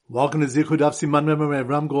Welcome to Zichud Daf Siman Mem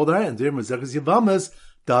Ram Goldar and Zir Mazeches Yevamos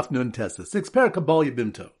Daf Nun Tessa 6 Kabal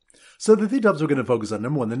Yibimto. So the three dafs we're going to focus on.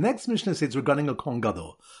 Number one, the next Mishnah states regarding a Kohen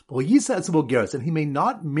Gadol, Yisa es a Bogeres, and he may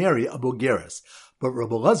not marry a Bogeres. But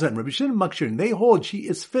Rabbi Elazar and Rabbi Shimon Makshirin, they hold she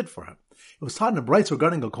is fit for him. It was taught in a brayso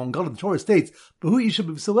regarding a Kohen Gadol. The Torah states, "Behu isha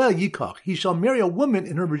b'v'sileh yikach," he shall marry a woman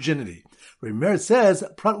in her virginity. Rabbi Meir says,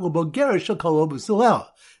 "Prat lo Bogeres shall kalo b'v'sileh."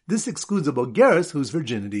 This excludes a Bogeres whose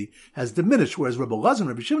virginity has diminished, whereas Rabbi Elazar and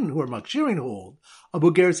Rabbi Shimon, who are Makshirin, hold a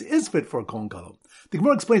Bogeres is fit for a Kohen Gadol. The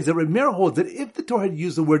Gemara explains that Rabbi Meir holds that if the Torah had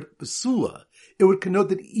used the word basula, it would connote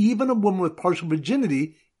that even a woman with partial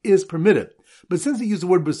virginity is permitted. But since it used the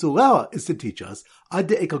word basulah is to teach us, ad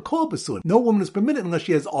de'eka kol basulim, no woman is permitted unless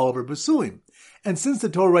she has all of her basulim. And since the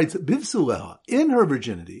Torah writes bivsuleha, in her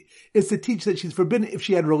virginity, it's to teach that she's forbidden if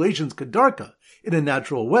she had relations kadarka, in a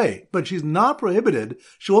natural way, but she's not prohibited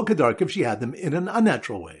shul kadarka if she had them in an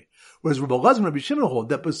unnatural way. Whereas Rabbi Elazar and Rabbi Shimon hold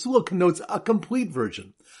that basula connotes a complete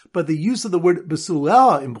virgin, but the use of the word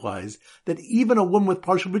basulah implies that even a woman with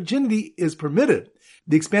partial virginity is permitted.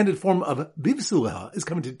 The expanded form of bivsulah is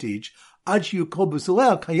coming to teach ad shiyu kol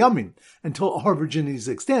basulah kayamin, until her virginity is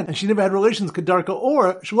extant, and she never had relations kadarka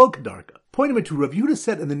or shlo kadarka. Point number two, Rav Yehuda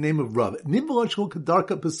said in the name of Rav, Nivla shlo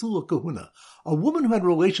kadarka basula kahuna. A woman who had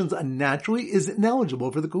relations unnaturally is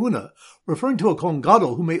ineligible for the kahuna, referring to a Kohen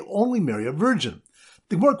Gadol who may only marry a virgin.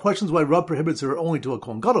 The Gemara questions why Rav prohibits her only to a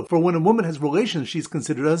Kohen Gadol, for when a woman has relations, she's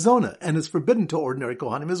considered a zona, and is forbidden to ordinary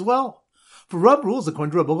Kohanim as well. For Rav rules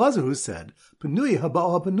according to Rabbi Elazar, who said, Panuya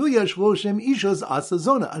haba'al panuya shlo shem ishas asa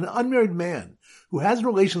zona, an unmarried man who has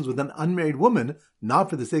relations with an unmarried woman, not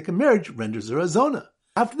for the sake of marriage, renders her a zona.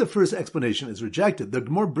 After the first explanation is rejected, the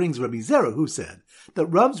Gemara brings Rabbi Zera, who said that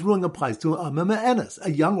Rav's ruling applies to a mema'enes,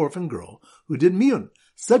 a young orphan girl who did miyun.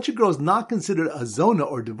 Such a girl is not considered a zona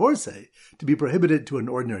or divorcee to be prohibited to an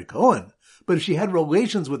ordinary Kohen. But if she had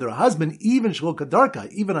relations with her husband, even shlo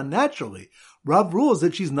kadarka, even unnaturally, Rav rules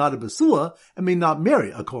that she's not a basua and may not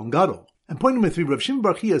marry a Kohen Gadol. And point number three, Rav Shimon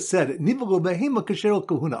Bar Chiya said, Nivlo behema kasher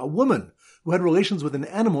kahuna, a woman who had relations with an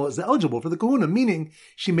animal is eligible for the kahuna, meaning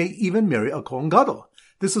she may even marry a Kohen Gadol.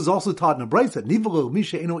 This is also taught in a brayso, Nivlo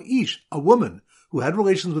misha eno ish, a woman who had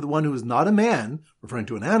relations with one who is not a man, referring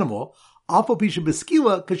to an animal, even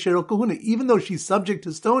though she's subject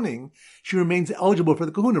to stoning, she remains eligible for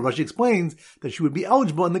the kahuna. Rashi explains that she would be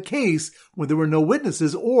eligible in the case when there were no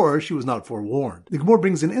witnesses or she was not forewarned. The Gemara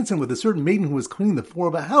brings an incident with a certain maiden who was cleaning the floor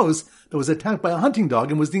of a house that was attacked by a hunting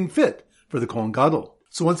dog and was deemed fit for the Kohen Gadol.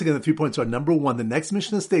 So once again, the 3 points are: number one, the next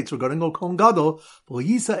Mishnah states regarding a Kohen Gadol,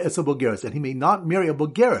 Yisa es a Bogeres, and he may not marry a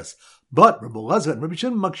Bogeres. But Rabbi Elazar and Rabbi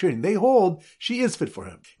Shimon Makshirin, they hold she is fit for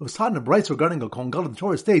him. It was taught in a brayso regarding a Kohen Gadol. The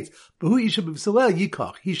Torah states, "Behu isha b'v'sileh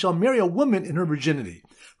yikach," he shall marry a woman in her virginity.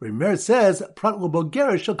 Rabbi Meir says, "Prat lo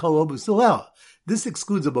Bogeres shall kalo b'v'sileh." This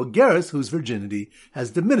excludes a Bogeres whose virginity has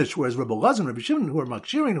diminished, whereas Rabbi Elazar and Rabbi Shimon, who are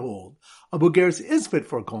Makshirin, hold a Bogeres is fit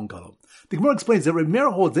for a Kohen Gadol. The Gemara explains that Rabbi Meir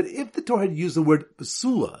holds that if the Torah had used the word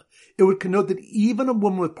basula, it would connote that even a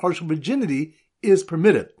woman with partial virginity is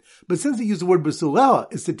permitted. But since it used the word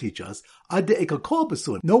basulah is to teach us, ad de'eka kol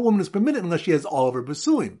basulim, no woman is permitted unless she has all of her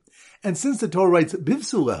basulim. And since the Torah writes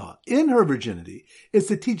bivsuleha, in her virginity, it's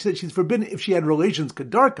to teach that she's forbidden if she had relations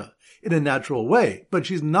kadarka, in a natural way, but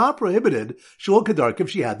she's not prohibited shul kadarka if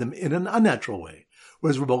she had them in an unnatural way.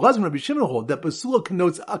 Whereas Rabbi Elazar and Rabbi Shimon hold that basula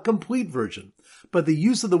connotes a complete virgin, but the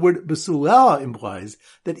use of the word basulah implies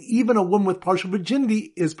that even a woman with partial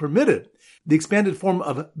virginity is permitted. The expanded form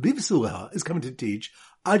of bivsuleha is coming to teach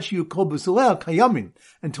ad shiyu kol basuleha kayamin,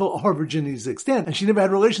 until her virginity is extant, and she never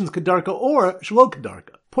had relations kadarka or shlo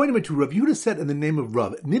kadarka. Point number two, Rav Yehuda said in the name of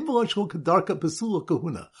Rav, Nivla shlo kadarka basula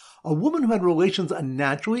kahuna. A woman who had relations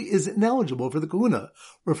unnaturally is ineligible for the kahuna,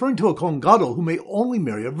 referring to a Kohen Gadol who may only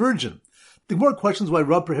marry a virgin. The Gemara questions why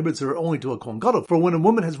Rav prohibits her only to a Kohen Gadol, for when a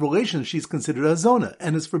woman has relations, she's considered a zona,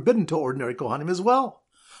 and is forbidden to ordinary Kohanim as well.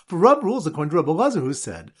 For Rav rules according to Rabbi Elazar, who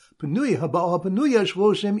said, Panuya haba'al panuya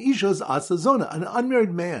shlo shem ishas asa zona, an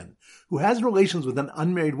unmarried man who has relations with an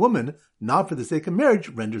unmarried woman, not for the sake of marriage,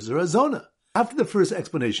 renders her a zona. After the first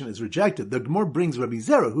explanation is rejected, the Gemara brings Rabbi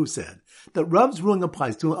Zera, who said that Rav's ruling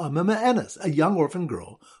applies to a mema'enes, a young orphan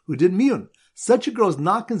girl who did miyun. Such a girl is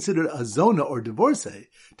not considered a zona or divorcee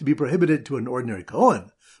to be prohibited to an ordinary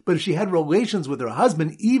Kohen. But if she had relations with her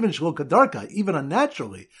husband, even shlo kadarka, even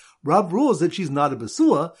unnaturally, Rav rules that she's not a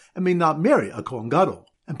basua and may not marry a Kohen Gadol.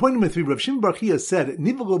 And point number three, Rav Shimon Bar Chiya said,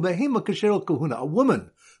 Nivlo behema kasher kahuna, a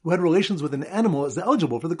woman who had relations with an animal is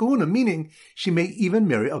eligible for the kahuna, meaning she may even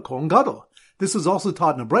marry a Kohen Gadol. This was also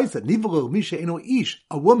taught in a brayso, Nivlo misha eno ish,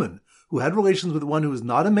 a woman who had relations with one who is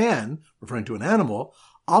not a man, referring to an animal,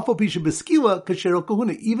 Even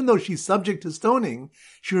though she's subject to stoning,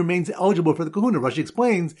 she remains eligible for the kahuna. Rashi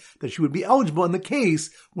explains that she would be eligible in the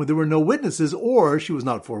case when there were no witnesses or she was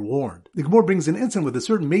not forewarned. The Gemara brings an incident with a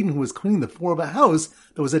certain maiden who was cleaning the floor of a house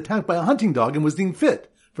that was attacked by a hunting dog and was deemed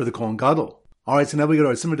fit for the Kohen Gadol. Alright, so now we go to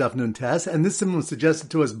our Simmer Daf Nun Tes, and this Simmer was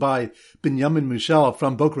suggested to us by Binyamin Michel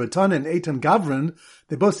from Boca Raton and Eitan Gavrin.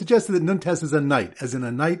 They both suggested that Nun Tes is a knight, as in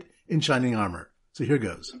a knight in shining armor. So here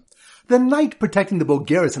goes. The knight protecting the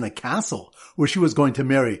Bulgaris in a castle where she was going to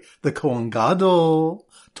marry the Kohen Gadol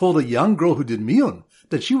told a young girl who did miyun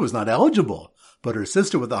that she was not eligible, but her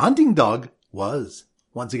sister with a hunting dog was.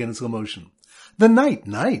 Once again in slow motion. The knight,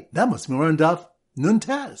 that must be more on Daf Nun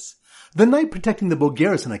Tes. The knight protecting the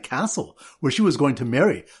Bulgaris in a castle where she was going to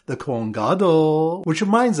marry the Kohen Gadol, which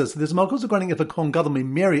reminds us that there's a malchus regarding if a Kohen Gadol may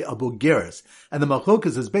marry a Bulgaris, and the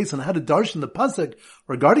malchus is based on how to darshan the pasuk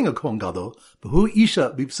regarding a Kohen Gadol, B'hu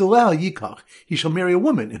isha b'psuleha yikach, he shall marry a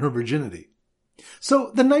woman in her virginity.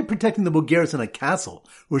 So the knight protecting the Bulgaris in a castle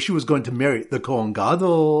where she was going to marry the Kohen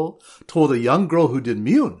Gadol told a young girl who did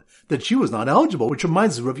miyun that she was not eligible, which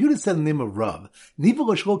reminds us, Rav Yehuda said in the name of Rav,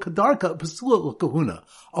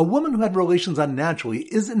 a woman who had relations unnaturally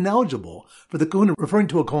is ineligible for the kahuna, referring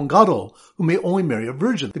to a Kohen Gadol who may only marry a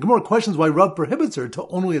virgin. The Gemara questions why Rav prohibits her to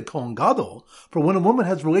only a Kohen Gadol, for when a woman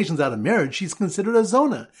has relations out of marriage, she's considered a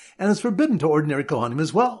zona, and is forbidden to ordinary Kohanim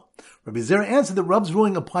as well. Rabbi Zera answered that Rav's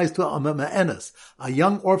ruling applies to a ma'enes, a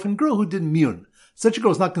young orphan girl who did miyun. Such a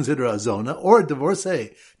girl is not considered a zona or a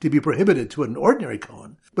divorcee to be prohibited to an ordinary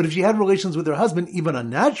Kohen. But if she had relations with her husband even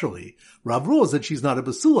unnaturally, Rav rules that she's not a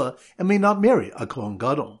basula and may not marry a Kohen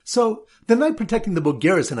Gadol. So, the knight protecting the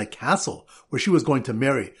Bulgaris in a castle where she was going to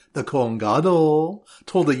marry the Kohen Gadol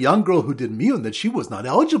told a young girl who did miyun that she was not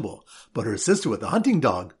eligible, but her sister with the hunting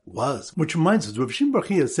dog was. Which reminds us, Rav Shimon Bar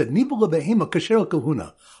Chiya said, Nibula behema kasher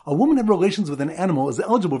kahuna. A woman having relations with an animal is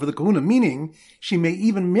eligible for the kahuna, meaning she may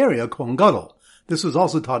even marry a Kohen Gadol. This was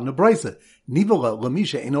also taught in a brisa. Nivola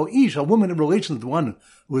lamisha eno ish, a woman in relation with one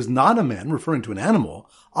who is not a man, referring to an animal.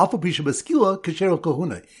 Afapisha baskila kasher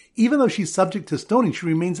kahuna. Even though she's subject to stoning, she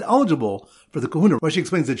remains eligible for the kahuna. Rashi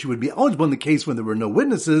explains that she would be eligible in the case when there were no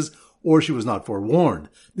witnesses or she was not forewarned.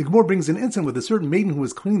 The Gemara brings an incident with a certain maiden who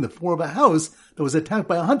was cleaning the floor of a house that was attacked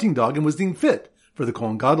by a hunting dog and was deemed fit for the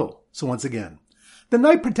Kohen Gadol. So once again, the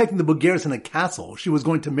knight protecting the Bulgaris in a castle she was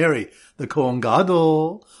going to marry the Kohen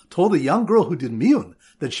Gadol told a young girl who did miyun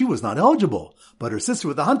that she was not eligible, but her sister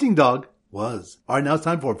with the hunting dog was. Alright, now it's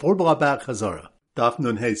time for 4 B'la B'ach Chazara. Daf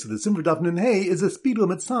Nun Hey. So the sim for Daf Nun Hey is a speed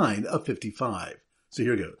limit sign of 55. So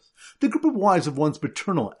here goes. The group of wives of one's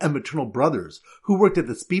paternal and maternal brothers who worked at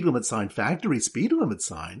the speed limit sign factory, speed limit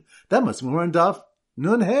sign, that must be more on Daf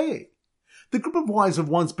Nun Hey. The group of wives of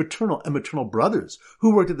one's paternal and maternal brothers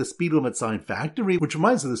who worked at the speed limit sign factory, which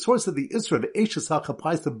reminds us the source of the Isra of Eishes Hach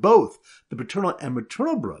applies to both the paternal and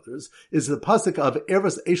maternal brothers, is the pasuk of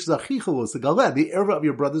Ervas Eishes Achicha Lo Segaleh, the erva of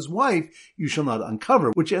your brother's wife you shall not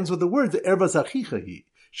uncover, which ends with the words Ervas Achicha Hi.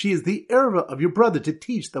 She is the erva of your brother to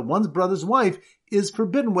teach that one's brother's wife is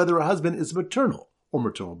forbidden whether her husband is maternal or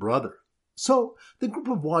maternal brother. So, the group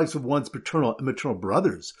of wives of one's paternal and maternal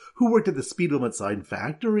brothers who worked at the speed limit sign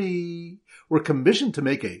factory were commissioned to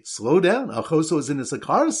make a slow down, achoso is in a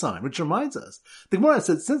sakara sign, which reminds us. The Gemara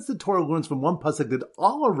said, since the Torah learns from one pasuk that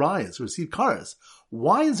all arayas receive karas,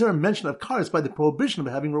 why is there a mention of karas by the prohibition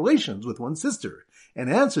of having relations with one's sister? And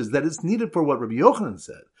answers that it's needed for what Rabbi Yochanan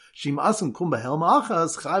said. That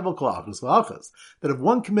if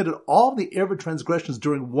one committed all the erva transgressions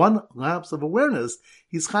during one lapse of awareness,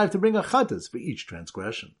 he's chayav to bring a chatas for each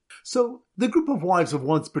transgression. So, the group of wives of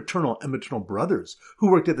one's paternal and maternal brothers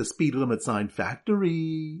who worked at the speed limit sign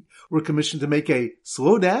factory were commissioned to make a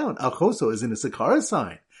slow down, achoso is in a sakara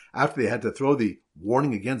sign, after they had to throw the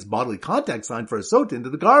warning against bodily contact sign for a sota into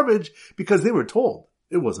the garbage because they were told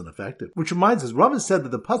it wasn't effective. Which reminds us, Rav said that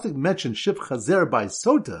the pasuk mentioned shif chazer by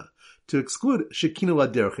sota to exclude shekinu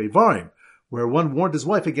lader chevarim, where one warned his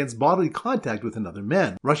wife against bodily contact with another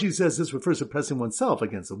man. Rashi says this refers to pressing oneself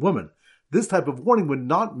against a woman. This type of warning would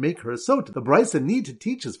not make her a sota. The brisa need to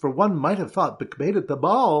teach us, for one might have thought b'kbedet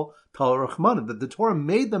tabal tal rachmana, that the Torah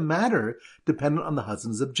made the matter dependent on the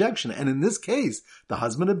husband's objection, and in this case, the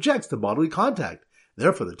husband objects to bodily contact.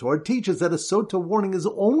 Therefore, the Torah teaches that a sota warning is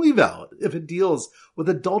only valid if it deals with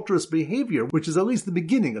adulterous behavior, which is at least the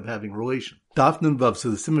beginning of having relation. Daf Nun Vav. So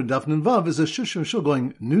the simmer Daf Nun Vav is a shusher and shul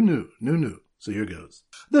going nu. So here goes.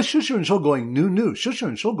 The shusher and shul going nu. Shusher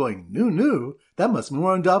and shul going nu. That must be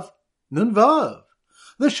more on Daf Nun Vav.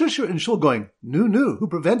 The Shusher in Shul going, Nu, who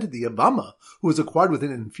prevented the Yevama, who was acquired with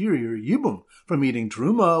an inferior Yibum, from eating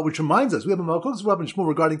Truma, which reminds us, we have a Malchus Rav and Shmuel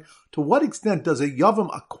regarding to what extent does a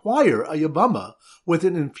Yavam acquire a Yevama with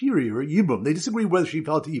an inferior Yibum. They disagree whether she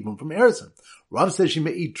fell to Yibum from Erison. Rav says she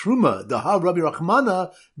may eat Truma, the Ha Rabbi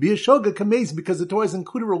Rachmana, be a Shogeg Kamez, because the Torah has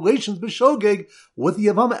included relations b'Shogeg with the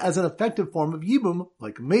Yevama as an effective form of Yibum,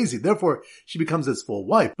 like Kamezi. Therefore, she becomes his full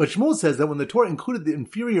wife. But Shmuel says that when the Torah included the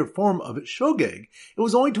inferior form of Shogeg, it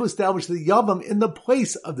was only to establish the Yavam in the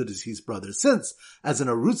place of the deceased brother, since, as an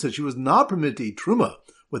Arusa, she was not permitted to eat Truma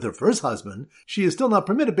with her first husband, she is still not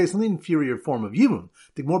permitted based on the inferior form of Yibum.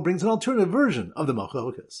 The Gemara brings an alternative version of the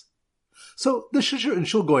Malchokes. So the Shusher in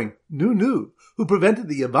Shul going, Nu, who prevented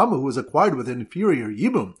the Yevama who was acquired with an inferior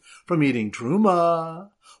Yibum from eating Truma,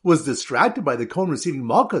 was distracted by the Kohen receiving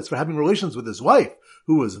Malchus for having relations with his wife,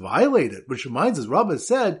 who was violated, which reminds us, Rabbah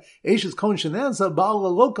said, Eishes Kohen Shenanza Ba'al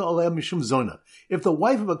Aloka Aleh Mishum Zona. If the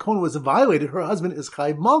wife of a Kohen was violated, her husband is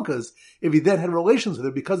Chayv Malchus, if he then had relations with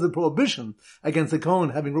her because of the prohibition against the Kohen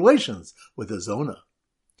having relations with a Zona.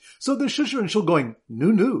 So the Shusher and Shul going,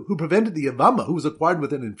 Nu, who prevented the Yevama, who was acquired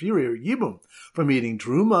with an inferior Yibum, from eating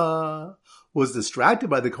Truma, was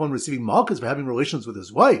distracted by the Kohen receiving Malchus for having relations with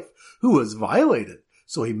his wife, who was violated.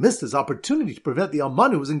 So he missed his opportunity to prevent the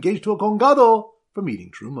Alman who was engaged to a Kohen Gadol from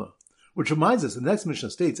eating Truma. Which reminds us, the next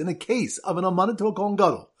Mishnah states, in a case of an Alman to a Kohen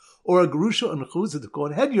Gadol, or a Gerusha and Chuzah to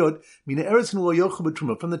Kohen Hedyot, mina Erison lo yochel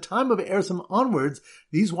b'Truma. From the time of Erison onwards,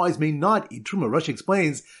 these wives may not eat Truma. Rashi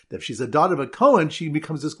explains that if she's a daughter of a Kohen, she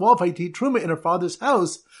becomes disqualified to eat Truma in her father's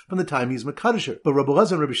house from the time he's Mekadosh. But Rabbi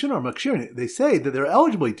Elazar and Rabbi Shimon are Makshirin. They say that they're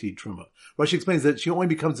eligible to eat Truma. Rashi explains that she only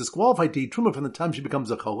becomes disqualified to eat Truma from the time she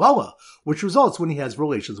becomes a Chalala, which results when he has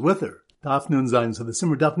relations with her. Daf Nun Zayin. So the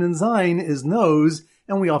Simmer Daf Nun Zayin is nose,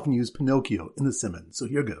 and we often use Pinocchio in the Simon. So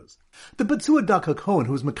here goes. The Betzua Daka Kohen,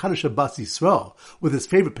 who was Mekadosh Abbas Yisrael, with his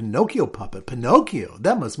favorite Pinocchio puppet, Pinocchio,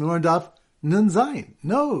 that must be on Daf Nun Zayin,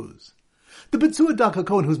 nose. The Betzua Daka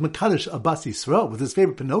Kohen, who was Mekadosh Abbas Yisrael, with his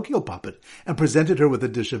favorite Pinocchio puppet, and presented her with a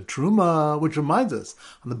dish of Truma, which reminds us,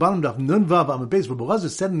 on the bottom of Nun Vav Amabez, Rabbi Elazar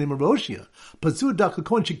said in the name of Roshia, Betzua Daka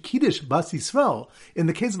Kohen Shekidish Abbas Yisrael. In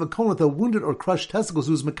the case of a Kohen with a wounded or crushed testicles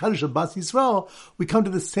who was Mekadosh Abbas Yisrael, we come to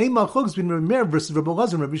the same Malchokes between Rabbi Meir versus Rabbi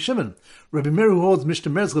Elazar and Rabbi Shimon. Rabbi Meir, who holds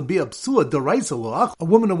Mishnah Meir, is going to be a Psula Daraisa Loach. A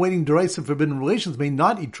woman awaiting Daraisa forbidden relations may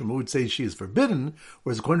not eat Truma, would say she is forbidden,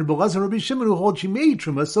 whereas according to Rabbi Elazar and Rabbi Shimon, who hold she may eat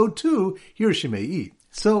Truma, so too, here she may eat.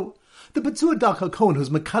 So, the Betzua Daka Kohen, who's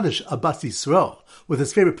Mekadosh Abbas Yisrael, with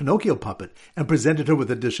his favorite Pinocchio puppet, and presented her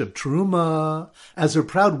with a dish of Truma, as her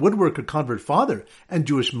proud woodworker convert father and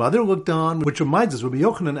Jewish mother looked on, which reminds us, Rabbi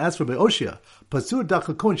Yochanan asked Rabbi Oshia, Betzua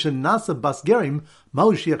Daka Kohen Shenasa Bas Gerim,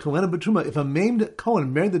 Malushia Kohen B'Truma. If a maimed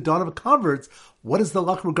Kohen married the daughter of converts, what is the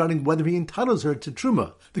luck regarding whether he entitles her to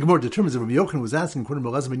Truma? The Gemara determines that Rabbi Yochanan was asking according to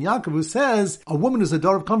Elazar ben Yaakov, who says, a woman who's a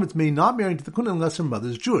daughter of converts may not marry into the Kohen unless her mother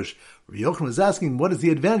is Jewish. Rabbi Yochanan was asking, what is the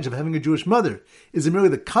advantage of having a Jewish mother? Is it merely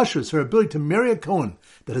the kashrus, her ability to marry a Kohen,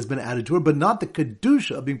 that has been added to her, but not the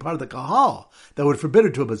kedusha of being part of the kahal, that would forbid her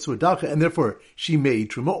to a Betzua Daka, and therefore she may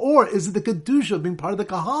eat Truma? Or is it the kedusha of being part of the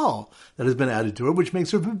kahal, that has been added to her, which makes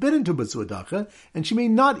her forbidden to a Betzua Daka, and she may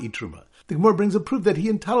not eat Truma? The Gemara brings a proof that he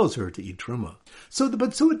entitles her to eat Truma. So the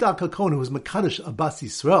Betzua Daka Kohen, who was Mekadosh Abbas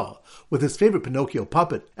Yisrael, with his favorite Pinocchio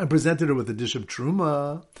puppet, and presented her with a dish of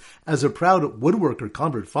Truma, as her proud woodworker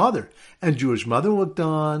convert father and Jewish mother looked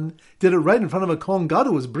on, did it right in front of a Kohen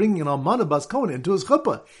Gadol who was bringing an Almana Bas Kohen into his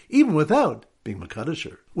chuppah, even without being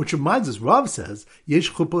Mekadosher. Which reminds us, Rav says,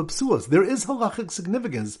 Yesh chuppah psuos. There is halachic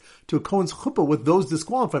significance to a Kohen's chuppah with those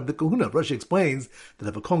disqualified from the kahuna. Rashi explains that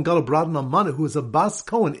if a Kohen Gadol brought an Almana who was a Bas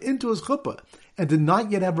Kohen into his chuppah, and did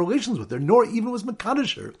not yet have relations with her, nor even was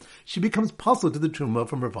Mekadosher, she becomes puzzled to the Truma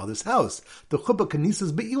from her father's house. The chuppah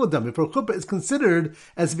kanisas be'iladam, if her chuppah is considered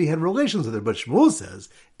as if he had relations with her. But Shmuel says,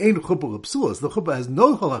 Ein chuppah l'psuos, the chuppah has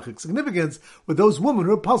no halachic significance with those women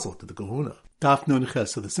who are puzzled to the kahuna. Daf Nun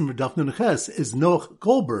Ches, so the Simmer Daf Nun Ches is Noach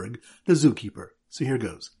Goldberg, the zookeeper. So here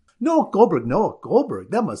goes. Noach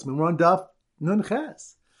Goldberg, that must mean we're on Daf Nun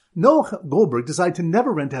Ches. Noach Goldberg decided to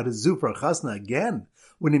never rent out his zoo for a chasna again,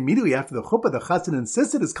 when immediately after the chuppah, the chassan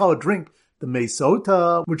insisted his kala drink the mei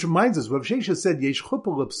sota, which reminds us, Rav Shesha said, Yesh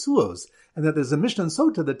chuppah l'psuos, and that there's a Mishnah in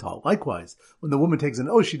Sota that taught likewise. When the woman takes an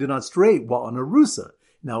oath, she did not stray while on arusa.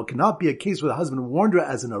 Now, it cannot be a case where the husband warned her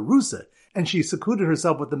as an arusa, and she secluded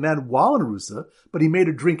herself with the man while in arusa, but he made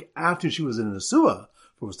her drink after she was in a nesua.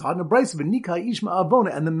 For it was taught in a brayso of Nikai Ishma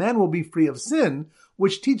Avona, and the man will be free of sin,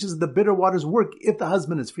 which teaches that the bitter waters work if the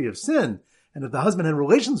husband is free of sin. And if the husband had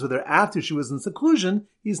relations with her after she was in seclusion,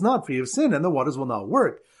 he's not free of sin, and the waters will not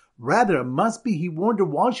work. Rather, it must be he warned her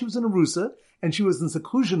while she was in arusa, and she was in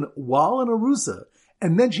seclusion while in arusa,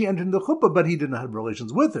 and then she entered the chuppah, but he did not have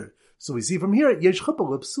relations with her. So we see from here, yesh chuppah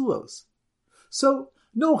lepsulos. So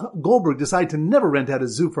Noah Goldberg decided to never rent out a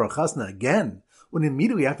zoo for a chasna again, when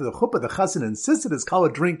immediately after the chuppah, the chassan insisted his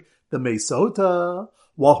kala drink the mesota,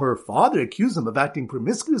 while her father accused him of acting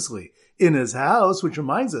promiscuously in his house, which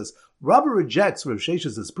reminds us, Rabbi rejects Rav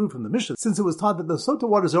Sheshes as proof from the Mishnah, since it was taught that the sota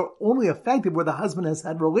waters are only effective where the husband has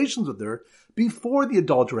had relations with her before the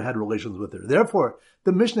adulterer had relations with her. Therefore,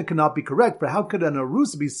 the Mishnah cannot be correct, for how could an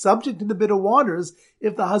arusa be subject to the bitter waters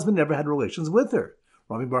if the husband never had relations with her?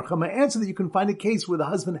 Rabbi Bar Chama answered that you can find a case where the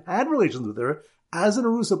husband had relations with her as an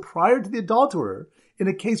arusa prior to the adulterer, in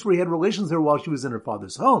a case where he had relations with her while she was in her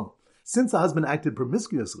father's home. Since the husband acted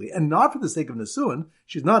promiscuously, and not for the sake of Nesuin,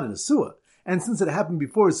 she's not a Nesua, and since it happened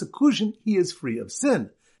before his seclusion, he is free of sin.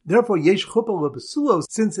 Therefore, yesh chuppah lebesulo,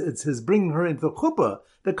 since it's his bringing her into the chuppah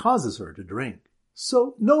that causes her to drink.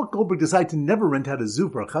 So, Noah Goldberg decided to never rent out a zoo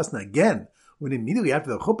for a chasna again, when immediately after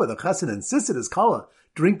the chuppah, the chassan insisted his kala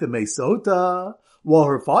drink the mesota, while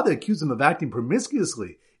her father accused him of acting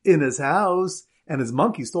promiscuously in his house, and his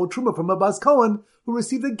monkey stole truma from a bas Kohen, who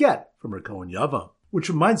received a get from her Kohen Yavam. Which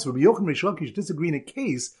reminds us, Rabbi Yochanan and Reish Lakish disagree in a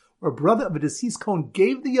case where a brother of a deceased Kohen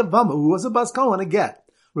gave the Yevamos, who was a bas Kohen, a get.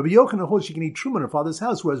 Rabbi Yochanan holds she can eat truma in her father's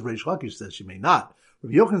house, whereas Reish Lakish says she may not.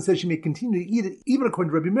 Rabbi Yochanan says she may continue to eat it, even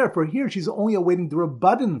according to Rabbi Meir, for here she's only awaiting the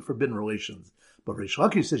Rabbanan forbidden relations. But Reish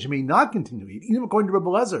Lakish says she may not continue to eat, even according to Rabbi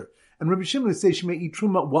Lezer. And Rabbi Shimon says she may eat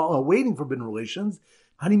truma while awaiting forbidden relations.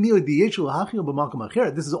 This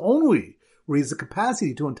is only where he has the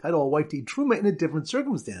capacity to entitle a wife to eat truma in a different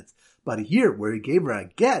circumstance. But here, where he gave her a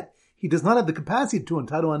get, he does not have the capacity to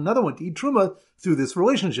entitle another one to eat truma through this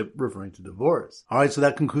relationship, referring to divorce. Alright, so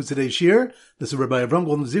that concludes today's shir. This is Rabbi Avram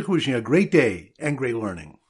Golden Zichu wishing you a great day and great learning.